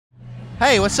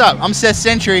Hey, what's up? I'm Seth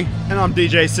Sentry. And I'm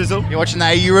DJ Sizzle. You're watching the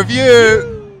AU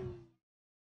Review.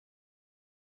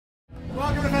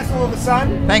 Welcome to Festival of the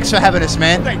Sun. Thanks for having us,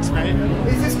 man. Thanks, mate.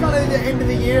 Is this kind of the end of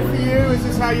the year for you? Is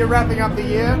this how you're wrapping up the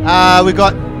year? We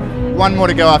got one more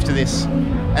to go after this,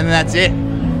 and then that's it.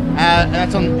 And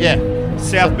that's on, yeah.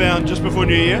 Southbound just before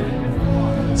New Year.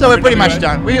 So we're pretty much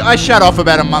done. I shut off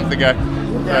about a month ago.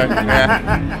 So,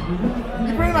 yeah.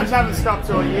 You pretty much haven't stopped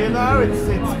all year though. It's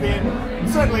been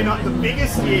certainly not the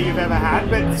biggest year you've ever had,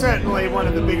 but certainly one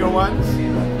of the bigger ones.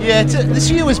 Yeah, this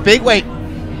year was big. Wait,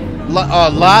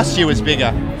 last year was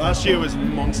bigger. Last year was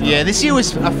monster. Yeah, this year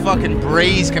was a fucking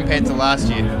breeze compared to last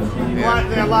year.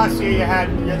 Yeah. Last year you had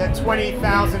that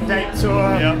 20,000 date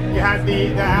tour. Yep. You had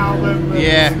the album.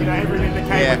 Yeah. You know, everything that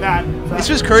came with that. So. This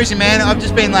was crazy, man. I've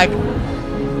just been like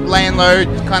laying low,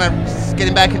 kind of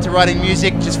getting back into writing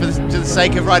music just to the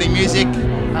sake of writing music.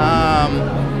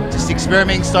 Just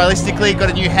experimenting stylistically. Got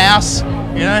a new house.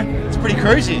 You know, it's pretty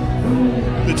crazy.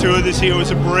 The tour this year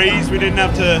was a breeze. We didn't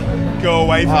have to go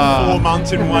away for 4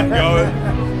 months in one go.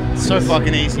 It's so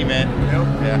fucking easy, man.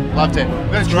 Yep. Yeah, loved it.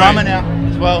 We've got a drummer now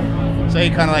as well, so he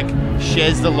kind of like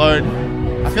shares the load.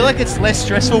 I feel like it's less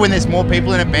stressful when there's more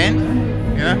people in a band,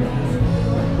 you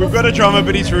know? We've got a drummer,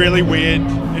 but he's really weird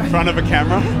in front of a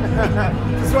camera.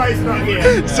 That's why he's not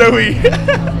here. So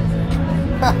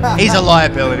he's a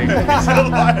liability. He's a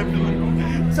liability.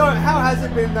 So how has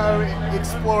it been though,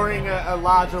 exploring a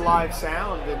larger live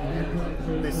sound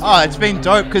in this year? Oh, it's been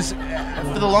dope because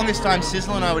for the longest time,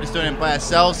 Sizzle and I were just doing it by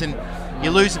ourselves, and you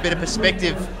lose a bit of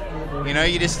perspective. You know,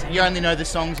 you only know the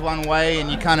songs one way, and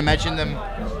you can't imagine them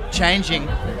changing.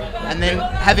 And then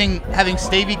having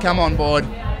Stevie come on board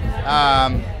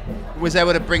was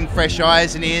able to bring fresh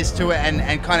eyes and ears to it,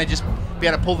 and kind of just be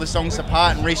able to pull the songs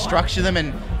apart and restructure them,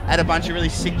 and add a bunch of really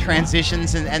sick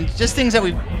transitions and just things that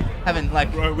we haven't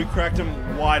like. Bro, we cracked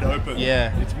them wide open.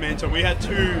 Yeah, it's mental. We had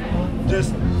two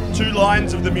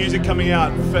lines of the music coming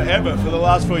out forever for the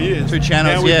last 4 years. 2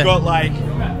 channels. Now we've got like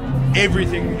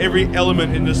everything, every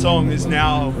element in the song is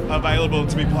now available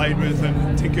to be played with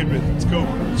and tinkered with. It's cool.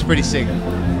 It's pretty sick.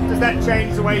 Does that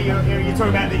change the way you talk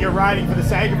about that you're writing for the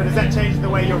sake of it? Does that change the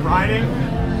way you're writing?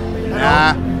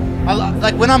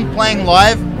 Like when I'm playing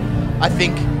live, I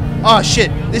think, oh shit,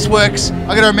 this works.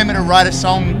 I got to remember to write a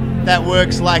song that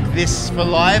works like this for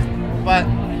live. But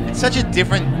it's such a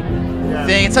different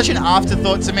thing. It's such an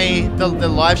afterthought to me. The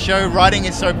live show writing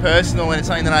is so personal, and it's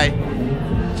something that I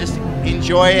just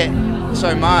enjoy it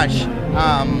so much.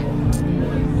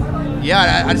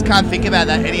 Yeah, I just can't think about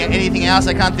that anything else.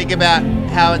 I can't think about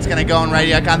how it's gonna go on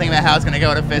radio. I can't think about how it's gonna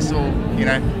go at a festival. You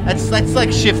know, that's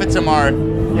like shit for tomorrow.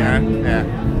 You know, yeah.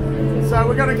 So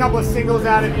we've got a couple of singles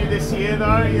out of you this year,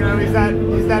 though. You know, is that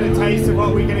a taste of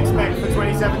what we can expect for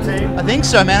 2017? I think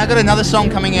so, man. I got another song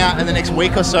coming out in the next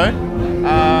week or so.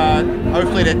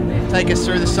 Hopefully to take us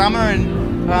through the summer, and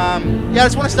yeah, I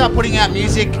just want to start putting out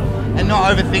music and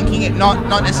not overthinking it.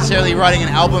 Not necessarily writing an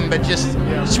album, but just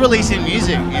releasing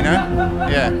music. You know?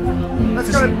 Yeah.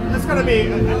 That's gotta be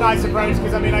a nice approach,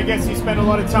 because I mean, I guess you spend a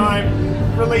lot of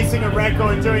time releasing a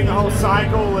record, doing the whole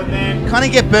cycle, and then kind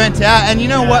of get burnt out. And you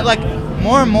know what? Like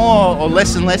more and more, or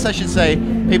less and less, I should say,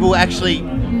 people actually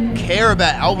care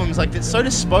about albums. Like it's so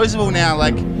disposable now.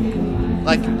 Like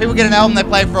people get an album, they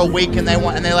play it for a week, and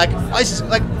they're like,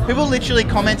 people literally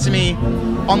comment to me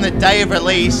on the day of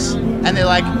release, and they're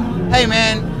like, "Hey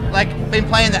man, like been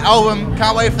playing the album,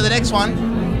 can't wait for the next one."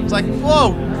 It's like,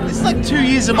 whoa, this is like 2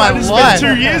 years of my life. I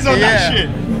spent 2 years on that shit.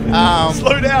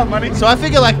 Slow down, money. So I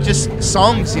figure like just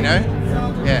songs, you know.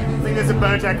 Yeah. I think there's a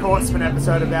BoJack Horseman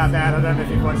episode about that. I don't know if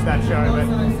you've watched that show, but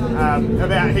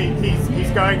about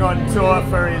he's going on tour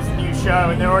for his new show,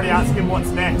 and they're already asking him what's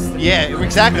next. Yeah,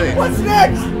 exactly. What's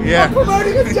next? Yeah. I'm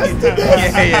promoting it just to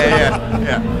this.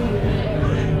 Yeah.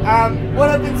 What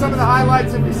have been some of the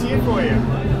highlights of this year for you?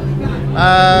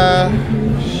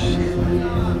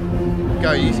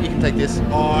 Go, you can take this.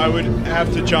 Oh, I would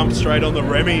have to jump straight on the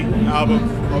Remy album.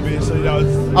 Obviously, that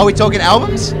was. Are we talking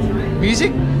albums,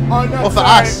 music? Oh no, or for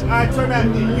sorry. us? Talking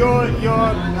about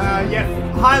your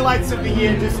highlights of the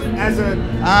year, just as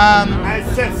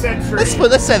Seth Sentry.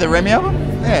 Let's say the Remy album.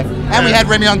 Yeah, and we had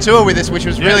Remy on tour with us, which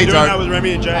was really dope. That was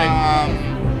Remy and Jay.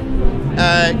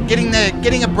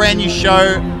 Getting a brand new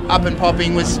show up and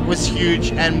popping was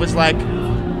huge, and was like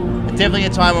definitely a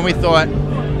time when we thought,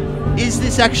 is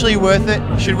this actually worth it?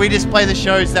 Should we just play the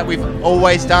shows that we've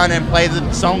always done and play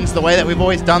the songs the way that we've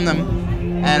always done them?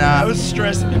 And I was a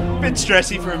bit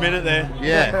stressy for a minute there.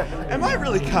 Yeah. Am I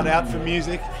really cut out for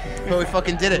music? But we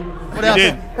fucking did it.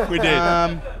 We did.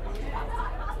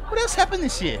 What else happened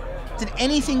this year? Did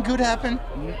anything good happen?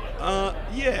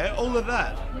 Yeah, all of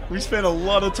that. We spent a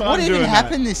lot of time What doing even that.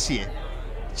 happened this year?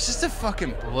 It's just a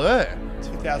fucking blur.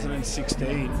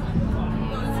 2016.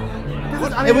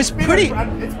 I mean, It was it's been pretty-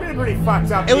 It's been a pretty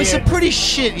fucked up It was a year. pretty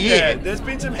shit Yeah, year. there's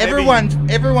been some heavy...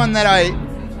 Everyone that I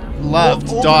loved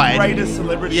all died. the greatest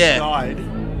celebrities Yeah. died.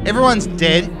 Everyone's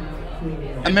dead.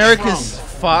 America's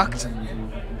fucked.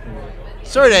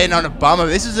 Sorry to end on a bummer.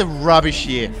 This is a rubbish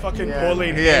year. Fucking Yeah.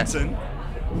 Pauline Yeah. Hanson.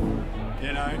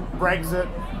 You know? Brexit.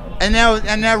 And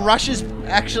now Russia's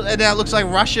actually. And now it looks like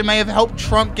Russia may have helped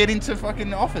Trump get into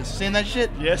fucking office. Seen that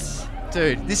shit, Yes.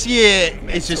 dude? This year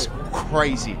is just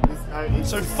crazy.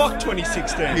 So fuck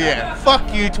 2016. Yeah. Fuck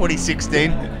you,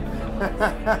 2016.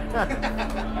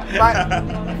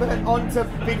 But on to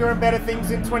bigger and better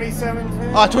things in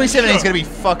 2017. Oh, 2017 is gonna be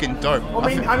fucking dope.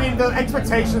 I mean, the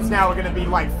expectations now are going to be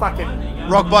like fucking.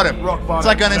 Rock bottom. Rock bottom. It's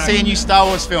like going to see a new Star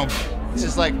Wars film. It's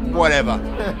just like whatever.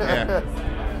 Yeah.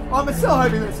 I'm still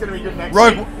hoping that it's going to be good next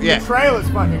Rogue- week. yeah. The trailer's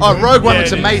fucking. Oh, good. Rogue One Yeah,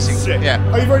 looks it is. amazing. Sick.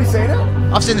 Yeah. Oh, you've already seen it?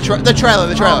 I've seen the trailer. The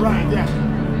trailer. Oh, right,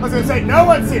 yeah. I was going to say, no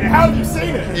one's seen it. How have you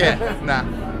seen it? Yeah. Nah.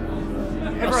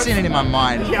 I've seen it in my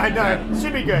mind. Yeah, I know.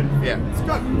 Should be good. Yeah. It's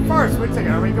got Forrest Whitaker.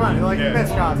 I mean, come on. Like, Yeah. the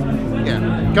best cast.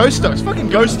 Yeah. Ghost Dog. It's fucking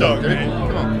Ghost Dog, dude. man.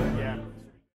 Come on.